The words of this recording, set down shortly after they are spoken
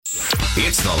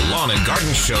It's the Lawn and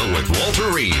Garden Show with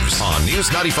Walter Reeves on News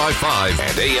 95.5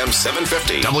 and AM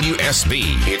 750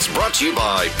 WSB. It's brought to you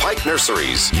by Pike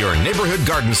Nurseries, your neighborhood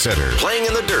garden center, playing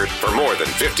in the dirt for more than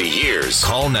 50 years.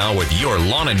 Call now with your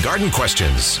lawn and garden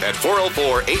questions at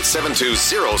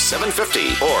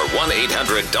 404-872-0750 or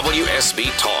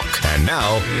 1-800-WSB-TALK. And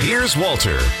now, here's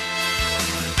Walter.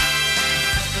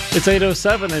 It's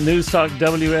 8:07 at News Talk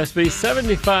WSB,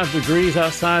 75 degrees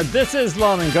outside. This is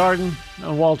Lawn and Garden.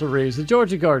 I'm Walter Reeves, the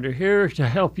Georgia Gardener, here to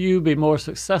help you be more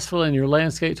successful in your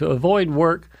landscape, to avoid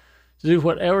work, to do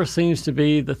whatever seems to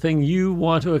be the thing you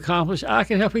want to accomplish. I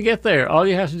can help you get there. All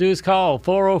you have to do is call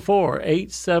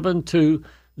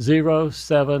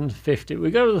 404-872-0750.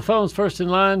 We go to the phones first in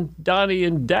line. Donnie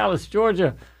in Dallas,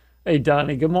 Georgia. Hey,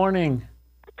 Donnie, good morning.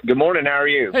 Good morning. How are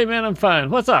you? Hey, man, I'm fine.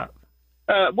 What's up?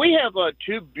 We have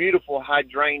two beautiful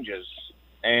hydrangeas,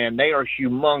 and they are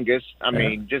humongous. I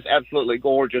mean, just absolutely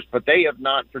gorgeous, but they have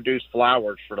not produced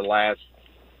flowers for the last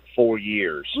 4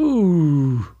 years.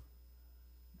 Ooh,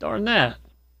 darn that.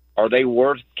 Are they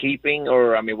worth keeping?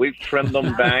 Or, I mean, we've trimmed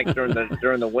them back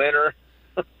during the winter.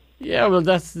 Yeah, well,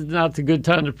 that's not the good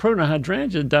time to prune a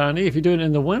hydrangea, Donnie, if you're doing it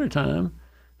in the wintertime,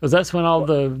 because that's when all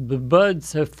the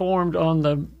buds have formed on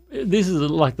the... These are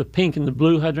like the pink and the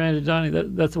blue hydrangea, Johnny.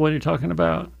 That's the one you're talking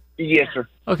about? Yes, sir.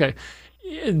 Okay.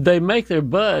 They make their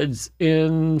buds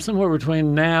in somewhere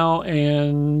between now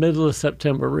and middle of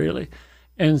September, really.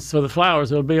 And so the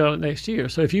flowers will be on it next year.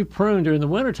 So if you prune during the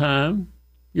wintertime,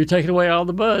 you're taking away all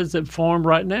the buds that formed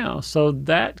right now. So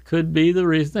that could be the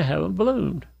reason they haven't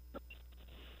bloomed.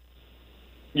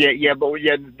 Yeah, but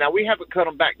now we haven't cut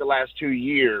them back the last 2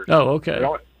 years. Oh, okay.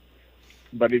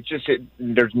 But it's just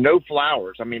there's no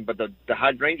flowers. I mean, but the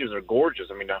hydrangeas are gorgeous.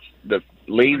 I mean, the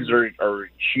leaves are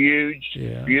huge,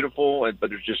 beautiful, but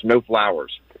there's just no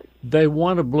flowers. They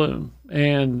want to bloom,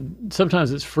 and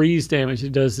sometimes it's freeze damage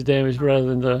that does the damage rather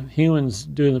than the humans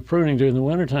doing the pruning during the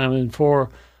wintertime. And for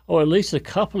at least a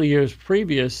couple of years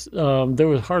previous, there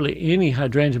was hardly any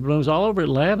hydrangea blooms all over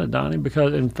Atlanta, Donnie,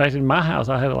 because, in fact, in my house,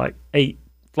 I had like 8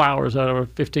 flowers out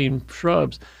of 15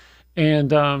 shrubs.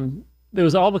 And it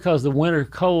was all because the winter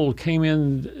cold came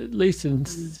in, at least in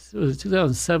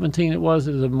 2017 it was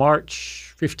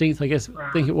March 15th, I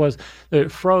think it was, that it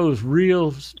froze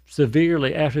real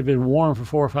severely after it had been warm for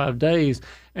 4 or 5 days,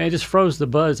 and it just froze the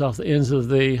buds off the ends of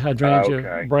the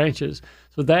hydrangea branches.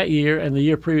 So that year and the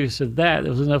year previous to that,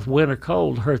 there was enough winter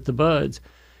cold to hurt the buds.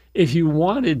 If you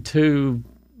wanted to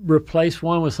replace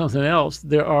one with something else,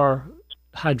 there are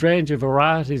hydrangea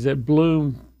varieties that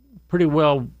bloom pretty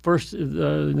well first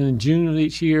in June of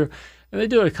each year, and they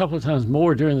do it a couple of times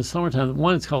more during the summertime.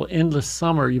 One is called Endless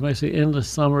Summer. You may see Endless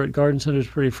Summer at garden centers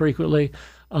pretty frequently.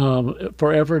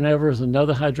 Forever and Ever is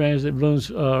another hydrangea that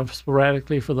blooms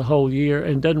sporadically for the whole year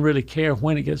and doesn't really care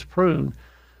when it gets pruned.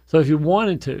 So if you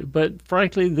wanted to, but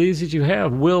frankly, these that you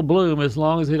have will bloom as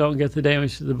long as they don't get the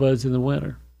damage to the buds in the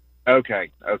winter. Okay.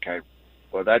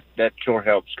 Well, that sure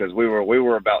helps, because we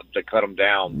were about to cut them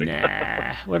down.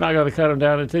 Nah, we're not going to cut them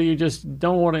down until you just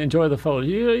don't want to enjoy the foliage.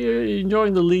 You're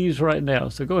enjoying the leaves right now,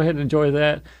 so go ahead and enjoy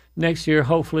that. Next year,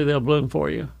 hopefully, they'll bloom for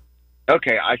you.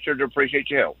 Okay, I sure do appreciate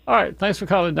your help. All right, thanks for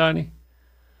calling, Donnie.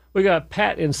 We got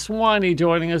Pat in Swanee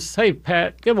joining us. Hey,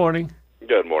 Pat, good morning.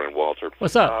 Good morning, Walter.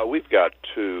 What's up? We've got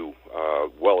 2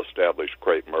 well-established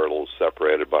crepe myrtles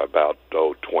separated by about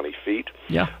 20 feet.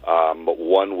 Yeah. But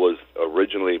one was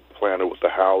originally planted with the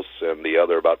house, and the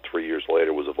other about 3 years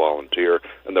later was a volunteer,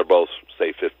 and they're both,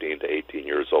 say, 15 to 18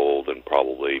 years old and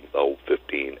probably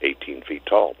 15, 18 feet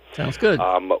tall. Sounds good.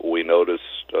 We noticed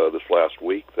this last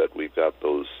week that we've got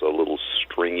those little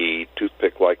stringy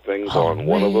toothpick-like things on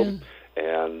one of them,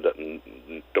 and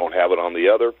don't have it on the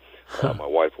other. My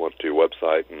wife went to your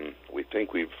website, and we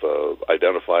think we've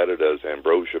identified it as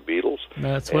ambrosia beetles.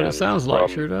 That's what it sounds like.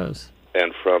 Sure does.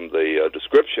 And from the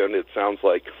description, it sounds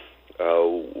like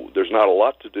there's not a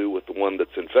lot to do with the one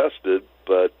that's infested,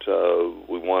 but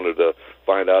we wanted to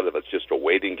find out if it's just a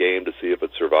waiting game to see if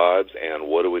it survives, and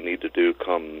what do we need to do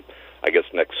come, I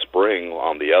guess, next spring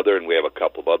on the other, and we have a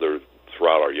couple of other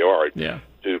throughout our yard. Yeah.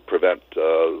 To prevent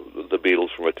the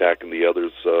beetles from attacking the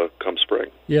others come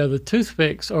spring. Yeah, the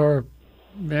toothpicks are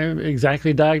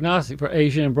exactly diagnostic for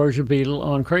Asian ambrosia beetle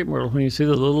on crepe myrtle. When you see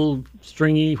the little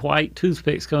stringy white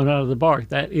toothpicks coming out of the bark,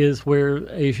 that is where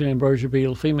Asian ambrosia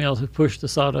beetle females have pushed the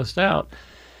sawdust out.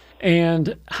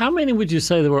 And how many would you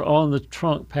say there were on the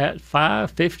trunk, Pat? 5,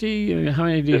 50? I mean, how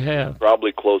many do you have?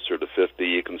 Probably closer to 50.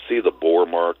 You can see the bore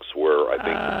marks where I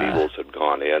think the beetles had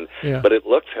gone in, but it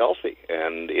looks healthy,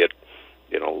 and it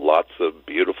lots of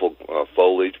beautiful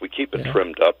foliage. We keep it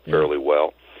trimmed up fairly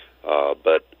well,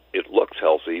 but it looks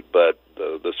healthy, but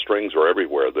the strings are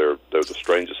everywhere. They're the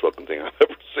strangest looking anything I've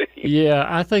ever seen. Yeah,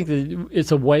 I think that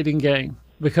it's a waiting game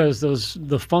because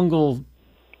the fungal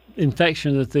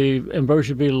infection that the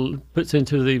ambrosia beetle puts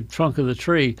into the trunk of the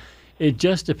tree, it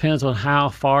just depends on how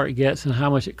far it gets and how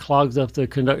much it clogs up the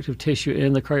conductive tissue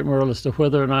in the crepe myrtle as to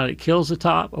whether or not it kills the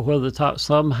top or whether the top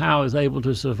somehow is able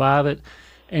to survive it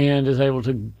and is able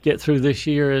to get through this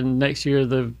year, and next year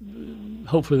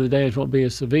hopefully the damage won't be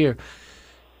as severe.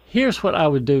 Here's what I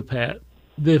would do, Pat.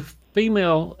 The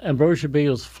female ambrosia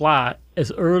beetles fly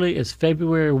as early as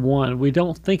February 1. We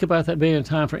don't think about that being a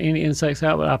time for any insects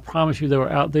out, but I promise you they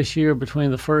were out this year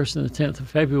between the 1st and the 10th of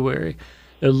February.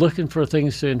 They're looking for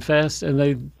things to infest, and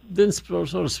they then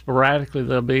sort of sporadically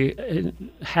there'll be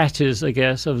hatches, I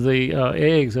guess, of the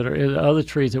eggs that are in the other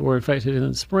trees that were infected in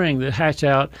the spring that hatch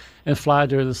out and fly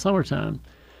during the summertime.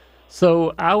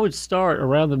 So I would start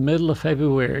around the middle of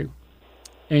February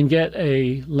and get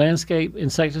a landscape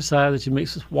insecticide that you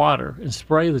mix with water and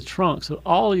spray the trunks of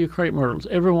all of your crepe myrtles,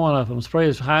 every one of them. Spray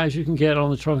as high as you can get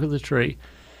on the trunk of the tree.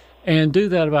 And do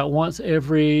that about once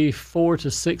every 4 to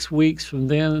 6 weeks from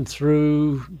then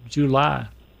through July.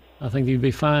 I think you'd be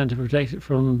fine to protect it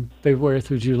from February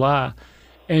through July.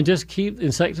 And just keep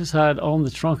insecticide on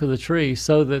the trunk of the tree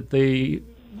so that the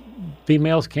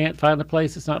females can't find a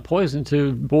place that's not poisoned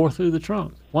to bore through the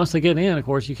trunk. Once they get in, of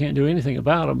course, you can't do anything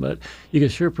about them, but you can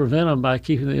sure prevent them by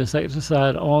keeping the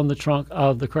insecticide on the trunk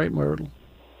of the crepe myrtle.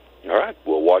 All right,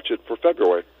 we'll watch it for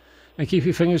February. And keep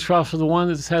your fingers crossed for the one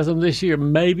that has them this year.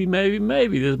 Maybe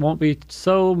there won't be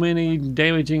so many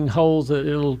damaging holes that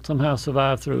it'll somehow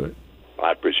survive through it.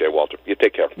 I appreciate it, Walter. You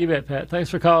take care. You bet, Pat. Thanks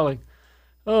for calling.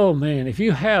 Oh, man, if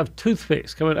you have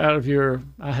toothpicks coming out of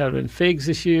I had in figs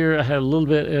this year. I had a little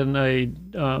bit in a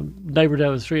neighbor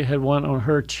down the street had one on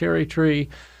her cherry tree.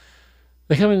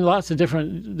 They come in lots of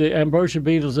the ambrosia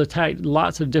beetles attack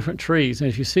lots of different trees. And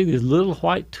if you see these little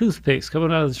white toothpicks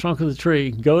coming out of the trunk of the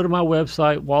tree, go to my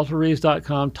website,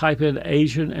 walterreeves.com, type in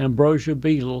Asian ambrosia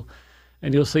beetle,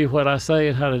 and you'll see what I say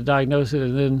and how to diagnose it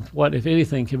and then what, if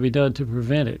anything, can be done to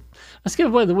prevent it. Let's give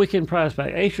away the weekend prize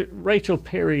pack. Rachel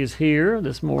Perry is here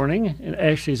this morning in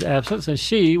Ashley's absence, and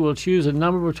she will choose a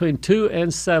number between 2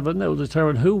 and 7 that will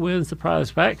determine who wins the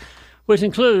prize pack, which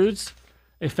includes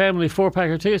a family 4-pack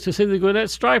of tickets to see the Gwinnett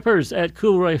Stripers at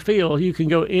Coolray Field. You can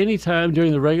go anytime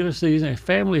during the regular season. A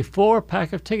family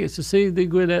 4-pack of tickets to see the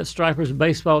Gwinnett Stripers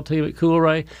baseball team at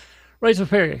Coolray. Rachel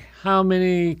Perry, how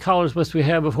many callers must we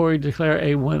have before we declare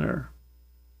a winner?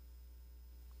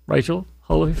 Rachel,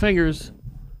 hold up your fingers.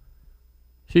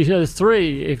 She says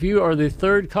 3. If you are the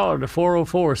third caller to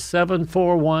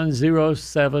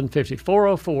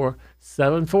 404-741-0750,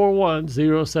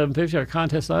 404-741-0750, our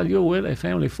contest line, you'll win a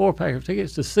family 4-pack of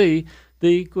tickets to see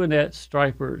the Gwinnett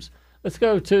Stripers. Let's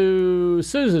go to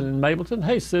Susan in Mableton.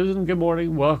 Hey, Susan, good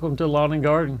morning. Welcome to Lawn and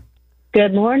Garden.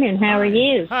 Good morning. How are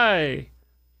you? Hi.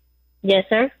 Yes,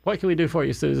 sir. What can we do for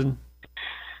you, Susan?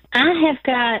 I have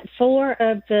got 4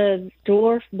 of the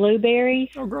dwarf blueberries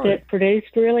that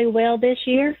produced really well this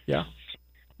year. Yeah.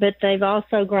 But they've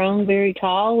also grown very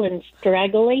tall and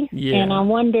straggly. Yeah. And I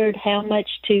wondered how much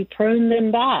to prune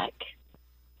them back.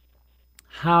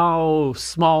 How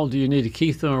small do you need to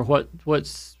keep them, or what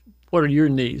are your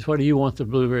needs? What do you want the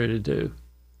blueberry to do?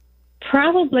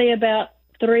 Probably about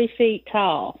 3 feet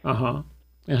tall. Uh-huh.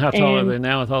 And how tall are they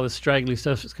now with all this straggly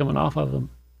stuff that's coming off of them?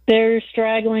 They're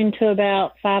straggling to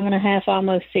about 5.5,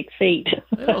 almost 6 feet.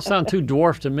 They don't sound too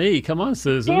dwarf to me. Come on,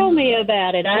 Susan. Tell me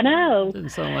about it. I know. Didn't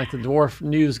sound like the dwarf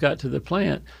news got to the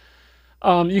plant.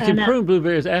 You can prune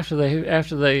blueberries after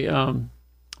they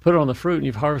put it on the fruit and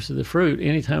you've harvested the fruit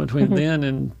anytime between then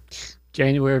and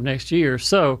January of next year.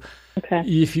 So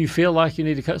if you feel like you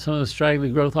need to cut some of the straggly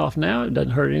growth off now, it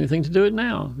doesn't hurt anything to do it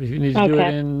now. If you need to do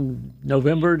it in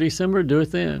November or December, do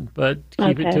it then. But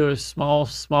keep it to a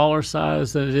smaller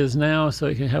size than it is now so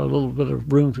it can have a little bit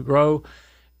of room to grow.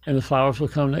 And the flowers will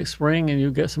come next spring and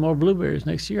you'll get some more blueberries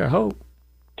next year, I hope.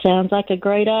 Sounds like a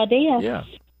great idea. Yeah.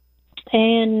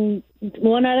 And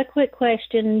one other quick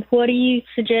question. What do you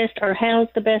suggest, or how's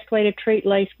the best way to treat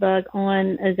lacebug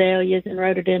on azaleas and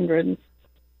rhododendrons?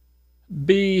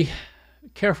 Be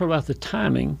careful about the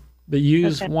timing, but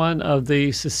use one of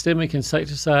the systemic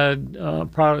insecticide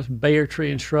products. Bayer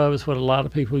Tree and Shrub is what a lot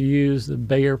of people use, the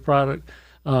Bayer product.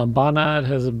 Bonide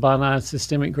has a Bonide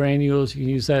systemic granules. You can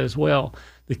use that as well.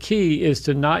 The key is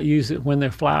to not use it when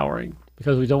they're flowering,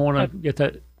 because we don't want to get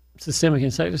that systemic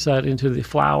insecticide into the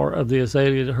flower of the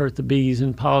azalea to hurt the bees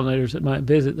and pollinators that might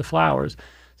visit the flowers.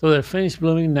 So they're finished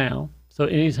blooming now. So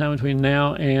anytime between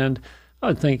now and I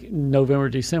would think November,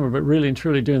 December, but really and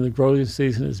truly during the growing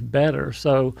season is better.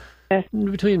 So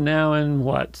Between now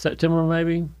and September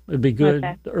maybe? It'd be good.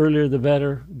 Okay. The earlier the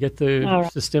better. Get the All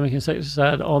right. systemic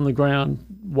insecticide on the ground,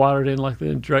 watered in like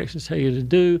the directions tell you to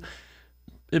do.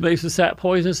 It makes the sap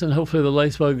poisonous, and hopefully the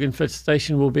lacebug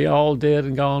infestation will be all dead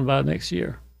and gone by next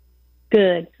year.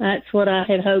 Good. That's what I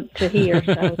had hoped to hear.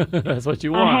 So That's what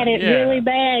you want. I had it yeah. really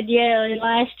bad,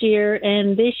 last year,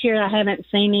 and this year I haven't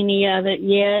seen any of it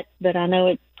yet, but I know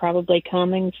it's probably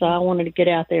coming, so I wanted to get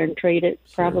out there and treat it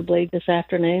probably this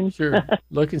afternoon. Sure.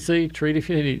 Look and see. Treat if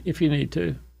you need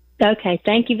to. Okay.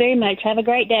 Thank you very much. Have a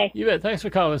great day. You bet. Thanks for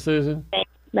calling, Susan. Bye.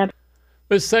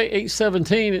 It's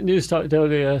 8:17 at News Talk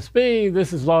WSB.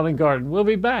 This is Lawn and Garden. We'll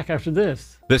be back after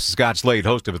this. This is Scott Slade,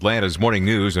 host of Atlanta's Morning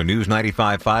News on News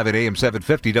 95.5 at AM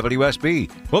 750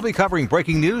 WSB. We'll be covering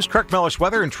breaking news, Kirk-Mellish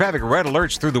weather, and traffic red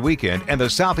alerts through the weekend. And the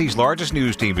Southeast's largest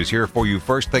news team is here for you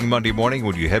first thing Monday morning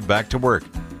when you head back to work.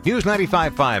 News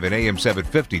 95.5 at AM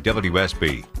 750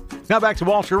 WSB. Now back to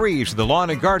Walter Reeves, the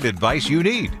lawn and garden advice you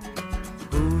need.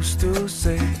 Who's to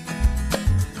say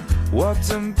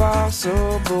what's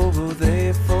impossible, but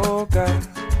they forgot?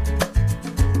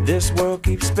 This world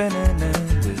keeps spinning,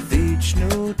 and with each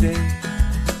new day,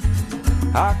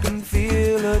 I can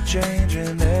feel a change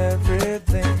in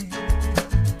everything.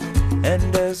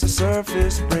 And as the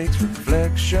surface breaks,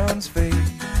 reflections fade.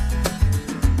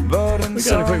 But We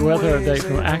got a quick weather update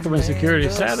from Ackerman Security.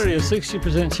 Saturday, a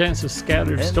 60% chance of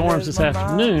scattered storms this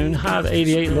afternoon. High of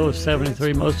 88, low of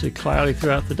 73, mostly cloudy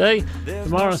throughout the day.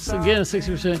 Tomorrow, again, a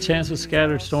 60% chance of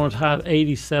scattered storms. High of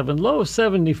 87, low of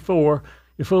 74.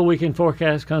 Your full weekend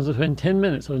forecast comes within 10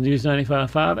 minutes on News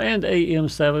 95.5 and AM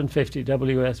 750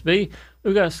 WSB.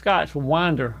 We've got Scott from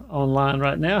Winder online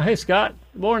right now. Hey, Scott.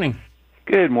 Good morning.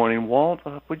 Good morning, Walt.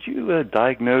 Would you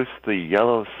diagnose the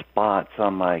yellow spots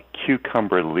on my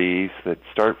cucumber leaves that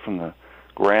start from the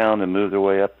ground and move their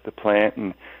way up the plant,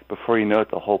 and before you know it,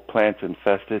 the whole plant's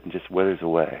infested and just withers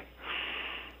away?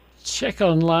 Check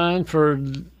online for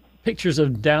pictures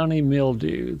of downy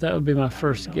mildew. That would be my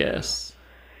first guess.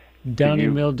 Downy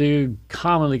mildew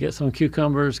commonly gets on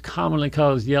cucumbers, commonly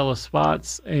causes yellow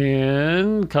spots,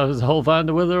 and causes the whole vine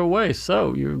to wither away.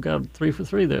 So you've got 3 for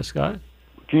 3 there, Scott.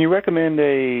 Can you recommend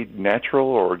a natural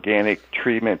or organic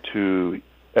treatment to,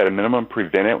 at a minimum,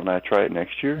 prevent it when I try it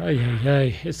next year?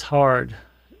 It's hard.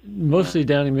 Mostly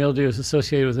downy mildew is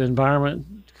associated with the environment,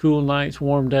 cool nights,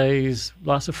 warm days,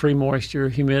 lots of free moisture,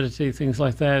 humidity, things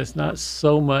like that. It's not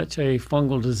so much a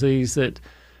fungal disease that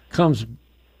comes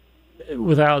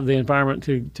without the environment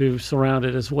to surround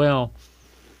it as well.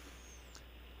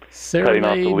 Cutting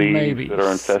off the Serenade, leaves maybe. that are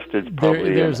infested,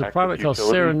 probably There's an a product active called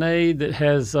utility. Serenade that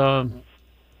has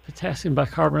potassium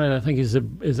bicarbonate, I think, is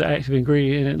the active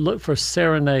ingredient in it. Look for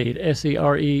Serenade,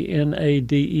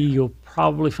 Serenade. You'll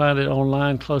probably find it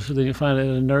online closer than you find it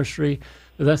in a nursery.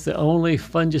 But that's the only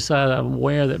fungicide I'm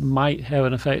aware that might have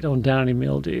an effect on downy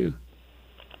mildew.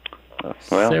 Well,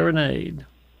 Serenade.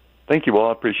 thank you, Walt.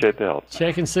 I appreciate the help.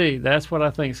 Check and see. That's what I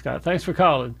think, Scott. Thanks for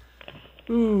calling.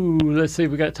 Ooh, let's see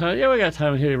if we got time. Yeah, we got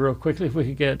time here real quickly if we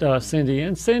could get Cindy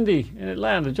in. Cindy in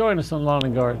Atlanta, join us on Lawn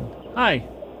and Garden. Hi.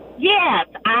 Yes,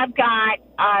 I've got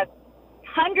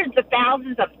hundreds of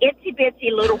thousands of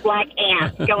itsy-bitsy little black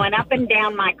ants going up and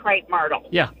down my crepe myrtle.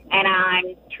 Yeah. And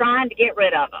I'm trying to get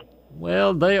rid of them.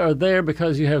 Well, they are there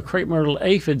because you have crepe myrtle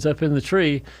aphids up in the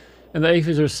tree, and the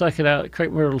aphids are sucking out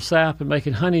crepe myrtle sap and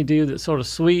making honeydew that's sort of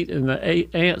sweet, and the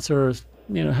ants are,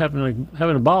 having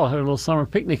a ball, having a little summer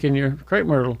picnic in your crepe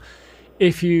myrtle.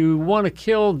 If you want to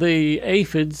kill the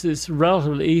aphids, it's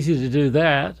relatively easy to do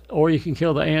that, or you can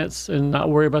kill the ants and not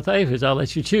worry about the aphids. I'll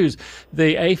let you choose.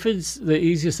 The aphids, the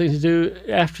easiest thing to do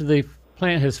after the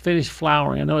plant has finished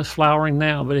flowering. I know it's flowering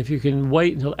now, but if you can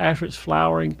wait until after it's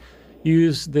flowering,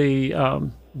 use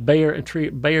the Bayer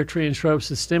Tree and Shrub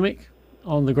Systemic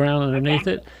on the ground underneath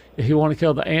it. If you want to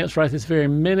kill the ants right this very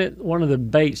minute, one of the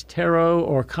baits, Taro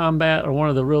or Combat, or one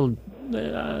of the real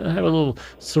have a little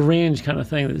syringe kind of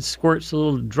thing that squirts a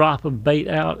little drop of bait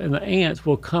out, and the ants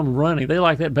will come running. They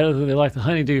like that better than they like the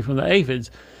honeydew from the aphids.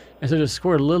 And so just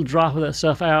squirt a little drop of that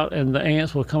stuff out, and the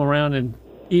ants will come around and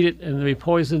eat it, and they'll be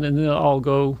poisoned, and then they'll all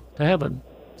go to heaven.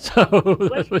 So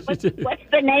that's what you do. What's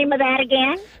the name of that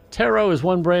again? Taro is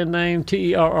one brand name,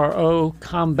 Terro.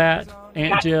 Combat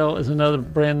Ant Gel is another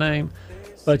brand name.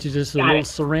 But you just a little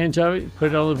syringe of it,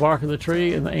 put it on the bark of the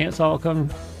tree, and the ants all come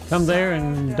there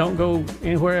and don't go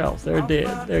anywhere else. They're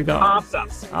dead. They're gone.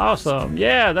 Awesome.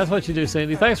 Yeah, that's what you do,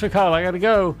 Cindy. Thanks for calling. I got to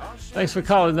go. Thanks for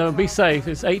calling, though. Be safe.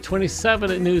 It's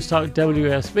 8:27 at News Talk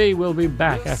WSB. We'll be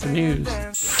back after news.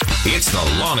 It's the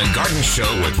Lawn and Garden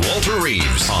Show with Walter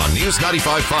Reeves on News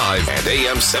 95.5 and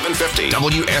AM 750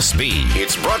 WSB.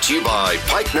 It's brought to you by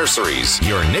Pike Nurseries,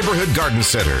 your neighborhood garden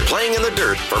center, playing in the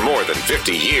dirt for more than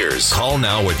 50 years. Call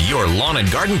now with your lawn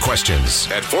and garden questions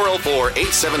at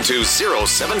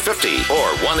 404-872-0750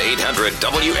 or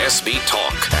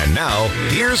 1-800-WSB-TALK. And now,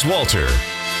 here's Walter.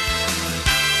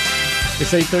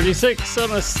 It's 8:36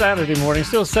 on a Saturday morning,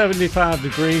 still 75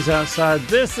 degrees outside.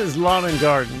 This is Lawn and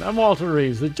Garden. I'm Walter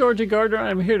Reeves, the Georgia gardener.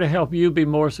 I'm here to help you be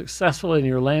more successful in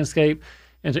your landscape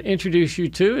and to introduce you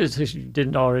to, as you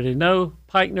didn't already know,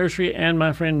 Pike Nursery and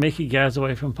my friend Mickey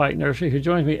Gazaway from Pike Nursery, who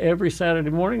joins me every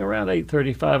Saturday morning around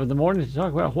 8:35 in the morning to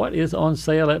talk about what is on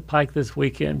sale at Pike this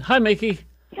weekend. Hi, Mickey.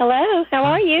 Hello, how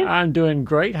are you? I'm doing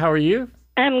great. How are you?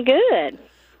 I'm good.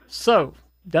 So,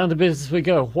 down to business we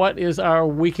go. What is our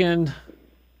weekend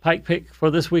Pike pick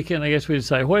for this weekend? I guess we'd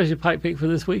say, what is your Pike pick for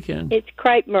this weekend? It's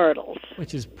crepe myrtles.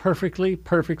 Which is perfectly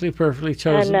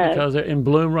chosen because they're in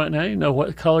bloom right now. You know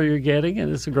what color you're getting,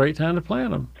 and it's a great time to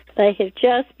plant them. They have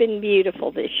just been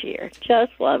beautiful this year.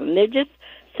 Just love them. They're just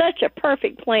such a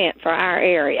perfect plant for our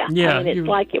area. Yeah, I mean, it's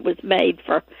like it was made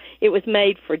for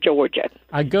Georgia.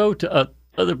 I go to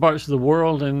other parts of the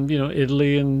world, and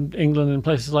Italy and England and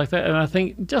places like that, and I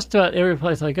think just about every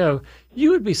place I go, you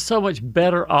would be so much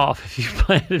better off if you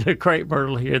planted a crepe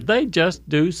myrtle here. They just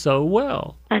do so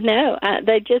well. I know.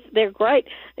 They're great.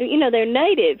 They're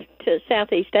native to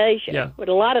Southeast Asia, but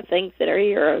a lot of things that are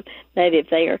here are native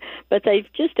there. But they've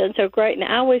just done so great. And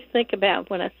I always think about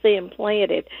when I see them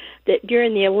planted that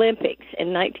during the Olympics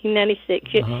in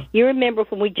 1996, you remember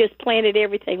when we just planted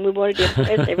everything. We wanted to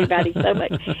impress everybody so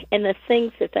much. And the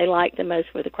things that they liked the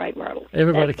most were the crepe myrtles.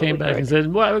 Everybody came back and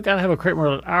said, well, we've got to have a crepe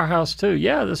myrtle at our house too.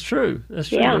 Yeah, that's true. That's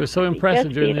true. Yeah, it was so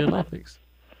impressive during the Olympics.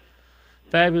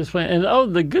 Fabulous plant.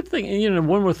 And the good thing,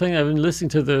 one more thing, I've been listening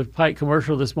to the Pike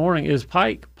commercial this morning, is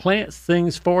Pike plants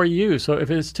things for you. So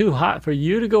if it's too hot for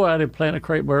you to go out and plant a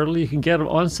crepe myrtle, you can get them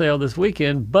on sale this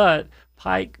weekend, but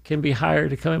Pike can be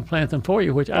hired to come and plant them for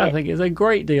you, which I think is a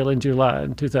great deal in July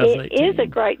in 2018. It is a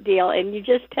great deal, and you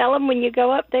just tell them when you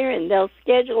go up there, and they'll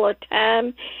schedule a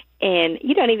time, and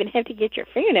you don't even have to get your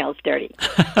fingernails dirty.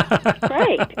 It's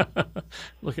great.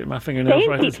 Look at my fingernails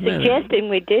right this minute. Suggesting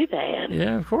we do that.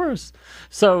 Yeah, of course.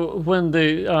 So when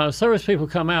the service people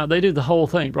come out, they do the whole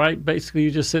thing, right? Basically, you're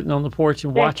just sitting on the porch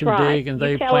and watch them dig, and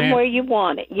they tell them where you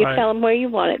want it. You tell them where you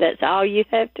want it. That's all you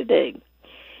have to do.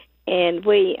 And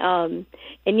we, and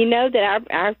you know that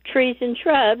our trees and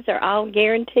shrubs are all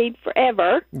guaranteed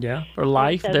forever. Yeah, for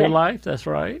life, so their life. That's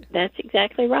right. That's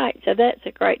exactly right. So that's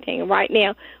a great thing. And right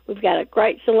now, we've got a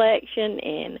great selection,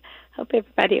 and hope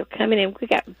everybody will come in. And we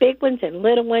got big ones and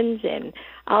little ones and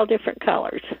all different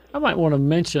colors. I might want to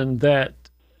mention that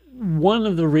one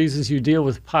of the reasons you deal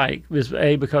with Pike is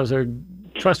because they're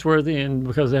trustworthy and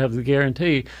because they have the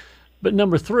guarantee. But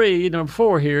number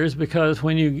four here is because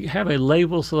when you have a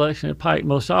label selection at Pike,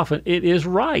 most often it is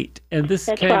right. And this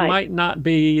might not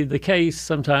be the case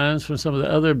sometimes from some of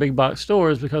the other big box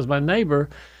stores, because my neighbor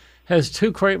has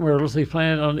 2 crepe myrtles he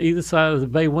planted on either side of the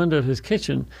bay window of his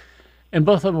kitchen. And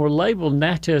both of them were labeled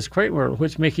Natchez crepe myrtle,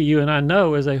 which, Mickey, you and I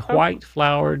know is a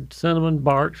white-flowered,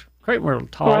 cinnamon-barked crepe myrtle,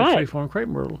 tall, treeform crepe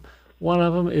myrtle. One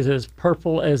of them is as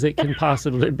purple as it can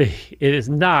possibly be. It is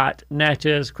not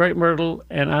Natchez crepe myrtle,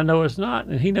 and I know it's not,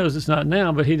 and he knows it's not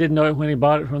now, but he didn't know it when he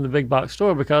bought it from the big box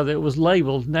store because it was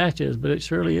labeled Natchez, but it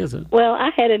surely isn't. Well,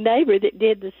 I had a neighbor that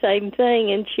did the same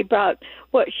thing, and she brought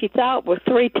what she thought were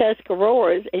 3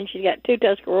 Tuscaroras, and she got 2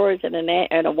 Tuscaroras and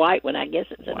a white one. I guess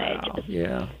it's a Natchez.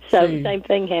 Yeah. So the same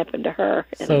thing happened to her.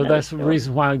 So that's the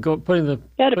reason why putting the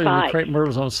crepe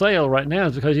myrtles on sale right now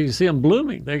is because you can see them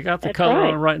blooming. They got the color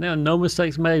on right now. No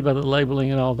mistakes made by the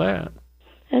labeling and all that.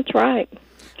 That's right.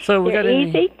 So we got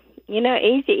easy.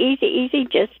 Easy.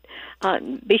 Just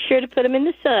be sure to put them in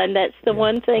the sun. That's the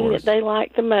one thing that they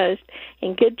like the most.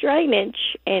 And good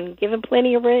drainage, and give them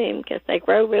plenty of room because they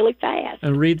grow really fast.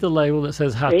 And read the label that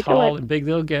says how tall and big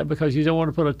they'll get, because you don't want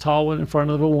to put a tall one in front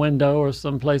of a window or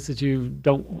some place that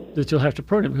you'll have to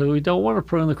prune it, because we don't want to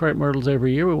prune the crepe myrtles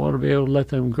every year. We want to be able to let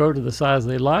them grow to the size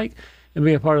they like and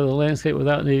be a part of the landscape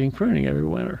without needing pruning every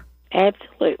winter.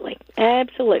 Absolutely.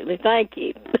 Thank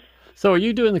you. So are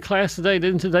you doing the class today?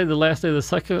 Isn't today the last day of the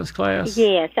succulents class?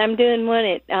 Yes, I'm doing one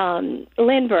at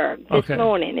Lindbergh this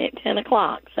morning at 10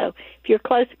 o'clock. So if you're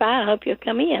close by, I hope you'll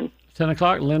come in. 10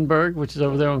 o'clock, Lindbergh, which is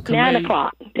over there on Camellia. 9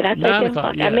 o'clock. Did I say 10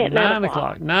 o'clock? Yeah, I meant 9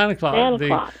 o'clock. 9 o'clock. 9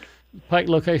 o'clock. The Pike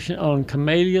location on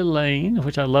Camellia Lane,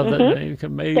 which I love that name,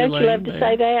 Camellia Lane. Don't you love to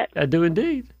say that? I do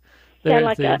indeed. Sound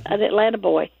like an Atlanta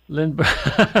boy. Lindbergh.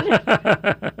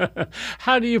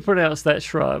 How do you pronounce that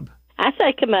shrub? I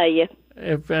say camellia.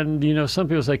 And, you know, some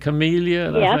people say camellia,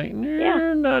 and I think,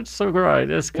 not so great.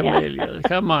 It's camellia.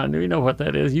 Come on, you know what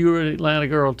that is. You were an Atlanta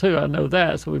girl, too. I know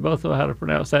that, so we both know how to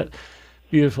pronounce that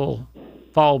beautiful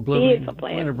fall blooming,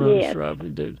 winter blooming shrub. We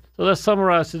do. So let's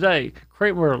summarize today.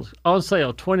 Crepe myrtles on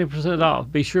sale, 20%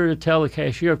 off. Be sure to tell the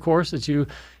cashier, of course, that you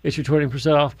get your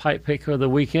 20% off pipe pick for the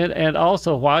weekend. And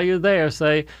also, while you're there,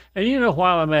 say, and you know,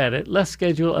 while I'm at it, let's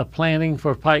schedule a planting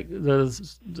for Pike, the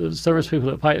service people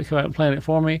at Pike to come out and plant it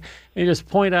for me. And you just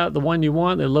point out the one you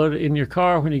want. They load it in your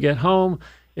car when you get home.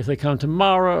 If they come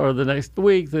tomorrow or the next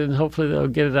week, then hopefully they'll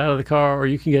get it out of the car, or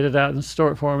you can get it out and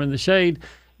store it for them in the shade.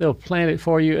 They'll plant it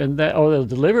for you, and or they'll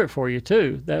deliver it for you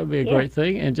too. That would be a great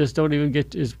thing. And just don't even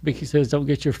get, as Mickey says, don't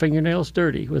get your fingernails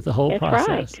dirty with the whole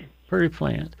process. Right. Pretty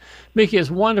plant. Mickey, it's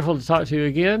wonderful to talk to you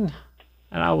again,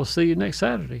 and I will see you next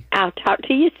Saturday. I'll talk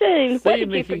to you soon. What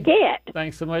did you forget?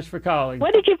 Thanks so much for calling.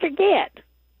 What did you forget?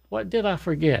 What did I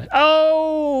forget?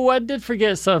 Oh, I did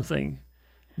forget something.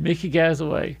 Mickey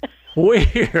Gazaway.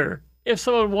 Where, if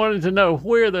someone wanted to know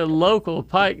where their local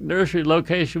Pike Nursery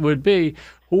location would be,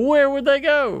 where would they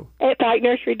go? At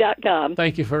PikeNursery.com.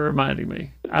 Thank you for reminding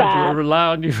me. I rely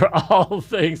on you for all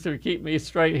things to keep me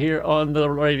straight here on the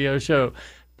radio show.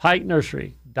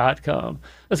 PikeNursery.com.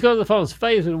 Let's go to the phones.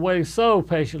 Faye's been waiting so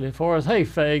patiently for us. Hey,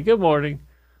 Faye, good morning.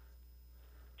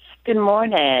 Good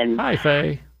morning. Hi,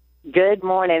 Faye. Good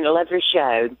morning. I love your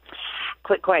show.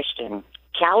 Quick question.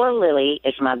 Calla lily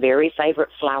is my very favorite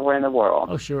flower in the world.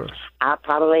 Oh, sure. I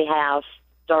probably have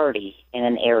 30 in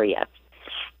an area.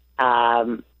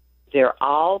 They're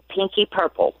all pinky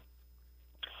purple.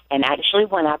 And actually,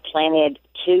 when I planted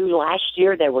 2 last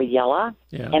year, they were yellow.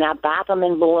 Yeah. And I buy them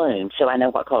in balloons, so I know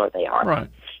what color they are. Right.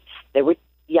 They were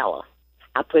yellow.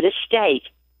 I put a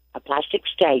plastic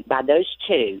stake by those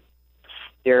 2.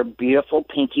 They're beautiful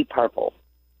pinky purple.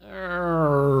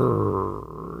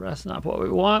 That's not what we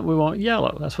want. We want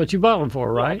yellow. That's what you bought them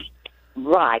for, right?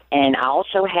 Right. And I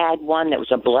also had one that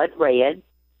was a blood red,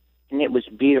 and it was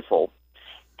beautiful.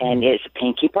 And it's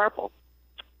pinky purple.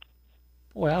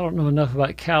 Boy, I don't know enough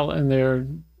about calla and their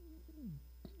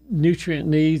nutrient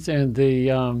needs and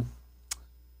the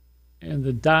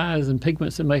dyes and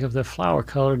pigments that make up their flower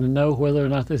color to know whether or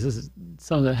not this is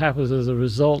something that happens as a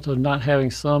result of not having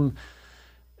some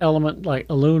element like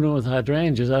aluminum with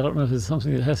hydrangeas. I don't know if it's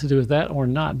something that has to do with that or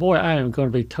not. Boy, I am going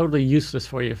to be totally useless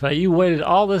for you, Faye. You waited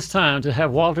all this time to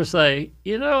have Walter say,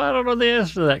 you know, I don't know the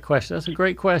answer to that question. That's a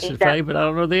great question, Faye, but I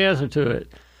don't know the answer to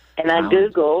it. And I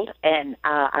Googled, and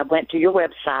I went to your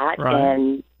website,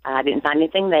 and I didn't find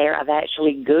anything there. I've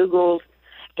actually Googled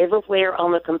everywhere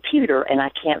on the computer, and I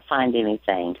can't find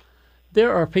anything.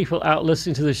 There are people out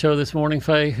listening to the show this morning,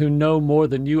 Faye, who know more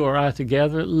than you or I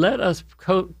together. Let us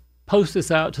post this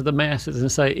out to the masses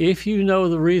and say, if you know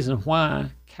the reason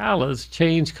why callas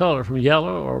change color from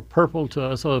yellow or purple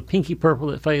to a sort of pinky purple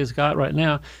that Faye has got right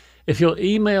now, if you'll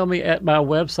email me at my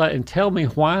website and tell me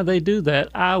why they do that,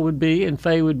 I would be, and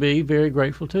Faye would be, very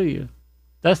grateful to you.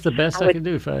 That's the best I can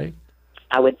do, Faye.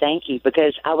 I would thank you,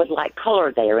 because I would like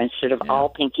color there instead of all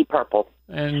pinky purple.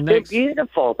 And they're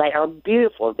beautiful. They are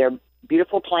beautiful. They're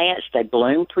beautiful plants. They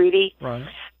bloom pretty,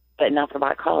 but not the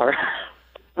right color.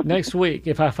 Next week,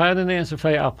 if I find an answer,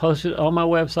 Faye, I'll post it on my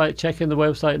website. Check in the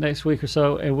website next week or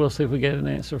so, and we'll see if we get an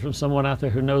answer from someone out there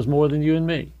who knows more than you and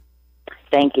me.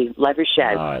 Thank you. Love your show.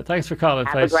 All right. Thanks for calling,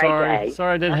 Faye. Have a great day.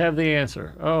 Sorry I didn't have the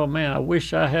answer. Oh, man, I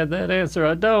wish I had that answer.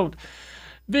 I don't.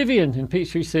 Vivian in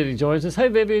Peachtree City joins us. Hey,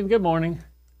 Vivian, good morning.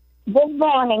 Good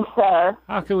morning, sir.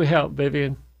 How can we help,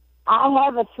 Vivian? I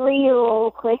have a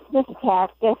 3-year-old Christmas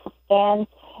cactus, and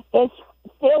it's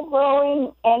still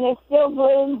growing, and it still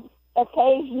blooms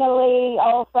occasionally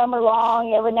all summer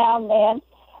long, every now and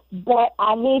then. But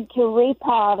I need to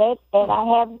repot it, and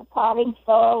I have the potting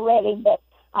soil ready, but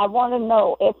I want to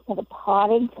know if the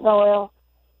potting soil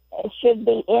should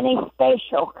be any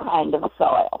special kind of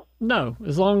soil. No,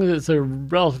 as long as it's a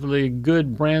relatively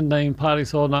good brand name potting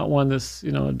soil, not one that's,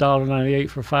 $1.98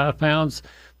 for 5 pounds,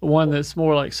 but one that's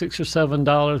more like $6 or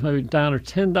 $7, maybe down or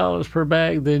 $10 per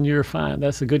bag, then you're fine.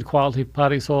 That's a good quality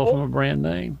potting soil from a brand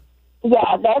name.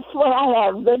 Yeah, that's what I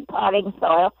have, good potting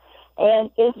soil. And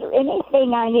is there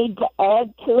anything I need to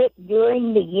add to it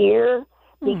during the year?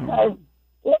 Because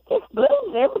it just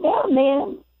blooms every now and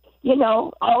then.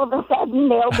 All of a sudden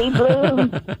there'll be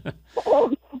blooms.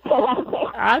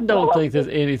 I don't think there's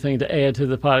anything to add to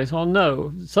the potting soil.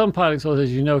 No, some potting soils,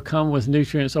 as you know, come with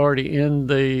nutrients already in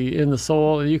the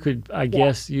soil, and you could, I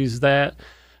guess, use that.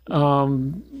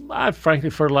 I frankly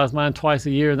fertilize mine twice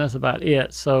a year, and that's about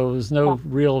it. So there's no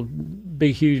real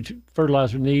big, huge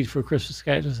fertilizer need for Christmas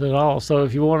cactus at all. So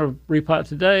if you want to repot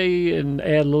today and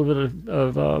add a little bit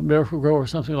of Miracle-Gro or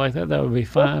something like that, that would be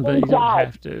fine, but you don't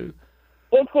have to.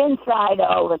 It's inside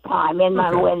all the time in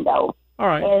my window. All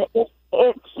right. And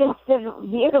it's just a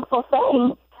beautiful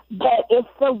thing, but it's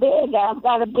so big. I've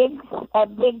got a big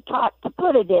pot to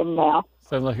put it in now.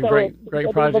 Sounds like a great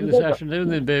project this afternoon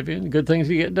then, Vivian. Good things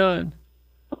to get done.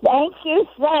 Thank you,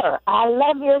 sir. I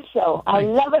love your show. I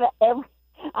love it.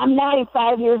 I'm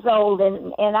 95 years old,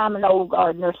 and I'm an old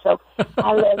gardener, so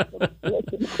I love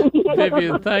it.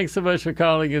 Vivian, thanks so much for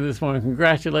calling in this morning.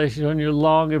 Congratulations on your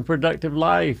long and productive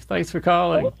life. Thanks for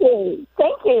calling. Thank you.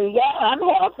 Thank you. Yeah, I'm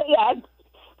healthy. I'm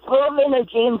full of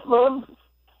energy and full of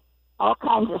all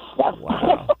kinds of stuff.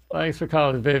 Wow. Thanks for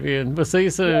calling, Vivian. We'll see you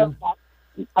soon.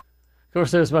 Of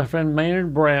course, there's my friend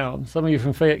Maynard Brown. Some of you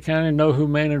from Fayette County know who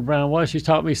Maynard Brown was. She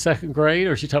taught me second grade,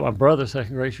 or she taught my brother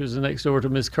second grade. She was next door to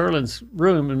Miss Curlin's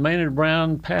room, and Maynard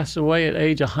Brown passed away at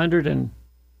age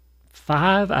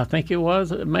 105, I think it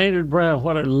was. Maynard Brown,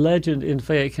 what a legend in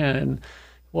Fayette County, and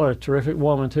what a terrific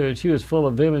woman, too. And she was full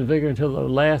of vim and vigor until the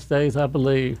last days, I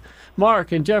believe.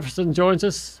 Mark in Jefferson joins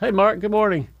us. Hey, Mark, good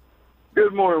morning.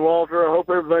 Good morning, Walter. I hope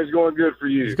everything's going good for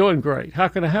you. It's going great. How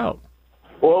can I help?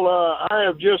 Well, I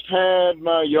have just had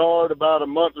my yard about a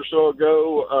month or so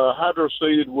ago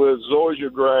hydro-seeded with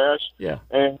zoysia grass. Yeah.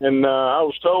 And I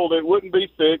was told it wouldn't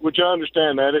be thick, which I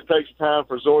understand that. It takes time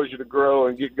for zoysia to grow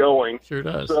and get going. Sure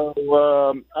does. So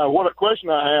what a question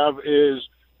I have is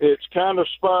it's kind of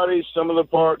spotty. Some of the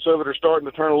parts of it are starting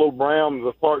to turn a little brown,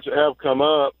 the parts that have come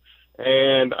up.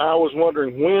 And I was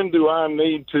wondering, when do I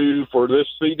need to, for this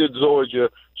seeded zoysia,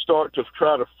 start to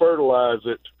try to fertilize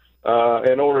it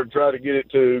in order to try to get it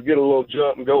to get a little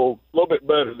jump and go a little bit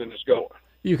better than it's going?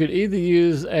 You could either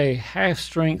use a half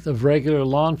strength of regular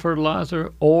lawn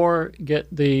fertilizer or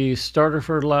get the starter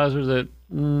fertilizer that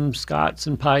Scotts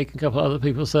and Pike and a couple other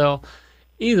people sell.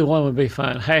 Either one would be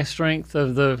fine. Half strength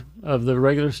of the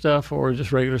regular stuff or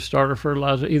just regular starter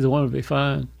fertilizer. Either one would be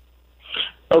fine.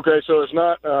 Okay, so it's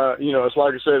not, it's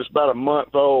like I said, it's about a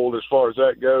month old as far as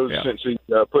that goes since he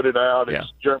put it out. It's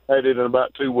germinated in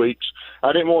about 2 weeks.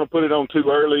 I didn't want to put it on too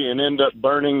early and end up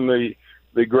burning the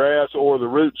grass or the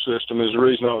root system is the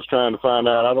reason I was trying to find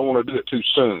out. I don't want to do it too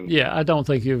soon. Yeah, I don't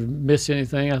think you've missed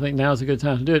anything. I think now's a good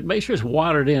time to do it. Make sure it's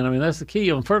watered in. I mean, that's the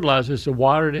key on fertilizer is to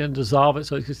water it in, dissolve it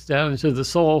so it gets down into the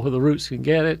soil where the roots can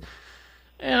get it.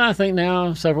 And I think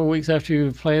now, several weeks after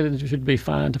you've planted, it should be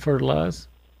fine to fertilize.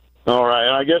 All right,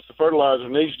 and I guess the fertilizer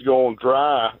needs to go on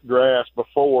dry grass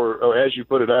before, as you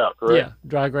put it out, correct? Yeah,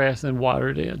 dry grass and water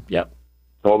it in. Yep.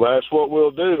 Well, that's what we'll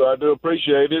do. I do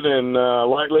appreciate it, and I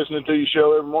like listening to your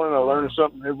show every morning. I learn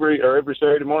something every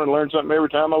Saturday morning. I learn something every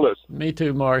time I listen. Me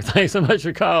too, Mark. Thanks so much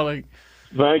for calling.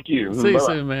 Thank you. See you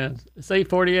soon, man. It's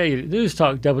 8:48 News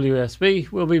Talk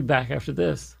WSB. We'll be back after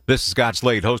this. This is Scott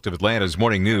Slade, host of Atlanta's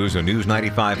Morning News on News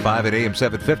 95.5 at AM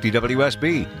 750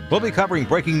 WSB. We'll be covering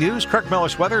breaking news, Kirk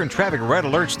Mellish weather, and traffic red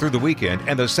alerts through the weekend.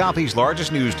 And the Southeast's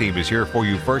largest news team is here for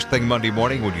you first thing Monday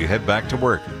morning when you head back to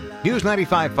work. News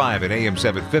 95.5 at AM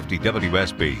 750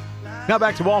 WSB. Now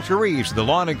back to Walter Reeves, the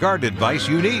lawn and garden advice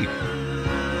you need.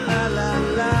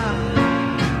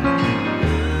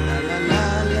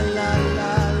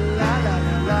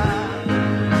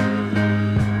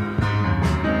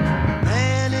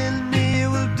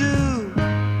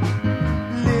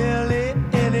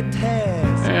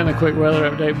 And a quick weather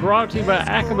update brought to you by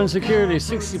Ackerman Security.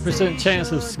 60%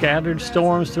 chance of scattered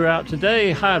storms throughout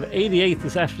today. High of 88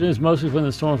 this afternoon is mostly when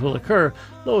the storms will occur.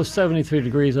 Low of 73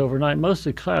 degrees overnight.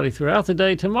 Mostly cloudy throughout the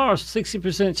day. Tomorrow,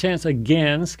 60% chance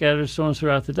again. Scattered storms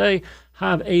throughout the day.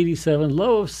 High of 87.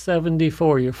 Low of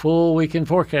 74. Your full weekend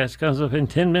forecast comes up in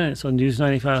 10 minutes on News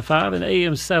 95.5 and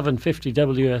AM 750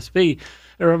 WSB.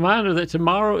 A reminder that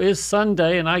tomorrow is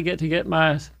Sunday, and I get to get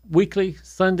my weekly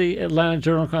Sunday Atlanta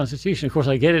Journal-Constitution. Of course,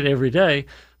 I get it every day,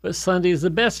 but Sunday is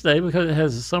the best day because it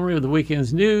has a summary of the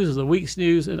weekend's news, the week's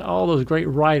news, and all those great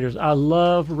writers. I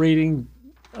love reading.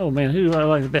 Oh, man, who do I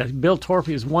like the best? Bill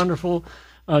Torpey is wonderful.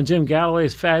 Jim Galloway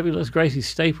is fabulous. Gracie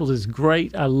Staples is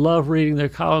great. I love reading their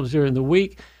columns during the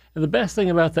week. And the best thing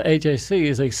about the AJC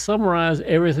is they summarize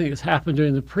everything that's happened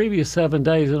during the previous 7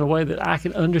 days in a way that I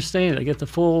can understand. I get the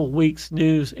full week's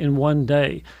news in one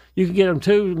day. You can get them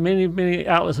too. Many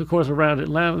outlets, of course, around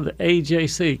Atlanta. The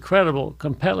AJC, credible,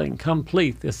 compelling,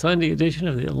 complete, the Sunday edition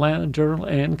of the Atlanta Journal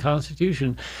and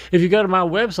Constitution. If you go to my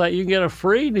website, you can get a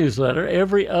free newsletter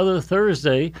every other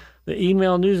Thursday. The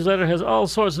email newsletter has all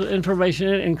sorts of information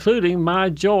in it, including my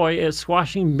joy at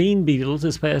squashing bean beetles.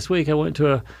 This past week, I went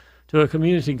to to a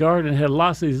community garden and had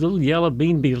lots of these little yellow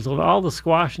bean beetles on all the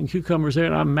squash and cucumbers there,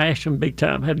 and I mashed them big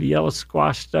time. Had the yellow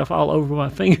squash stuff all over my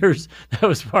fingers. That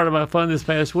was part of my fun this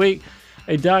past week.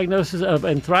 A diagnosis of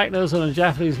anthracnose on a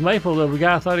Japanese maple that the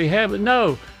guy thought he had, but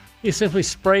no. He simply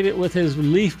sprayed it with his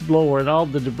leaf blower, and all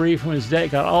the debris from his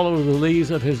deck got all over the leaves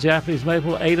of his Japanese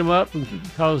maple, ate them up, and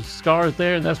caused scars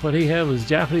there, and that's what he had was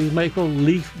Japanese maple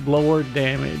leaf blower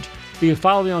damage. You can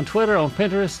follow me on Twitter, on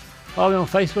Pinterest, follow me on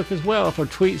Facebook as well for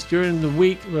tweets during the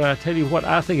week where I tell you what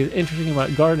I think is interesting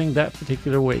about gardening that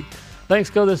particular week. Thanks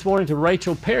go this morning to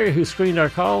Rachel Perry, who screened our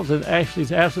calls, and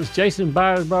Ashley's absence. Jason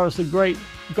Byers brought us the great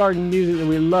garden music that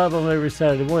we love on every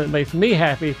Saturday morning. It makes me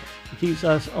happy. It keeps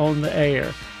us on the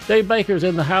air. Dave Baker's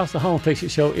in the house. The Home Fix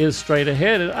It Show is straight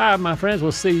ahead. And I, my friends,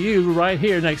 will see you right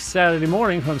here next Saturday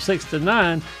morning from 6 to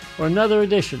 9 for another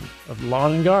edition of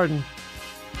Lawn and Garden.